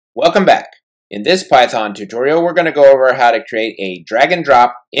Welcome back. In this Python tutorial, we're going to go over how to create a drag and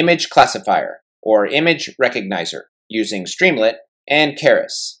drop image classifier or image recognizer using Streamlit and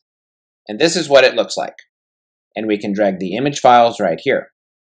Keras. And this is what it looks like. And we can drag the image files right here.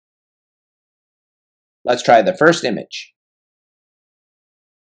 Let's try the first image.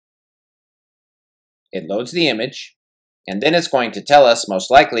 It loads the image, and then it's going to tell us most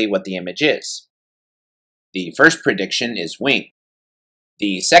likely what the image is. The first prediction is wing.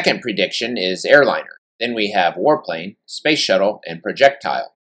 The second prediction is airliner. Then we have warplane, space shuttle, and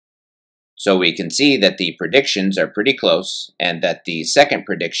projectile. So we can see that the predictions are pretty close, and that the second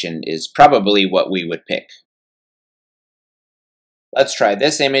prediction is probably what we would pick. Let's try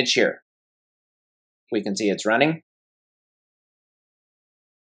this image here. We can see it's running.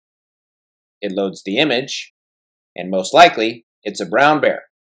 It loads the image, and most likely, it's a brown bear.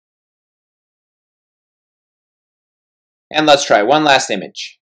 And let's try one last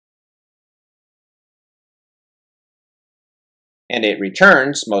image. And it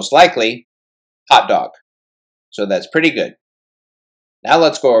returns, most likely, hot dog. So that's pretty good. Now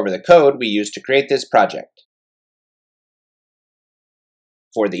let's go over the code we used to create this project.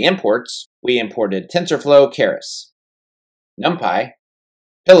 For the imports, we imported TensorFlow Keras, NumPy,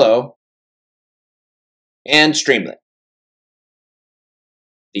 Pillow, and Streamlit.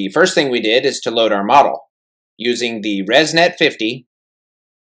 The first thing we did is to load our model using the ResNet 50,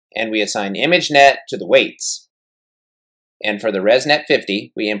 and we assign ImageNet to the weights. And for the ResNet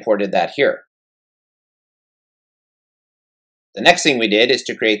 50, we imported that here. The next thing we did is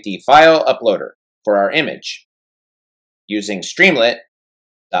to create the file uploader for our image using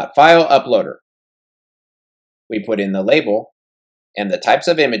Streamlit.fileUploader. We put in the label and the types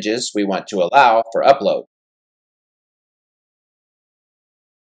of images we want to allow for upload.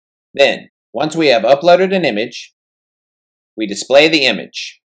 Then, once we have uploaded an image, we display the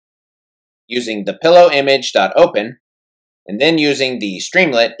image using the pillowImage.open, and then using the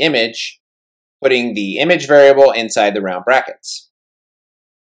Streamlit image, putting the image variable inside the round brackets.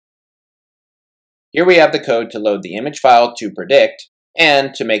 Here we have the code to load the image file to predict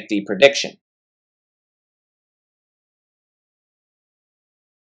and to make the prediction.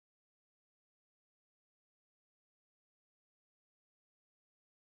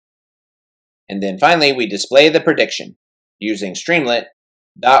 And then finally, we display the prediction using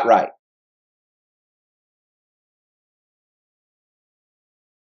Streamlit.write.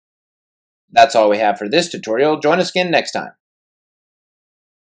 That's all we have for this tutorial. Join us again next time.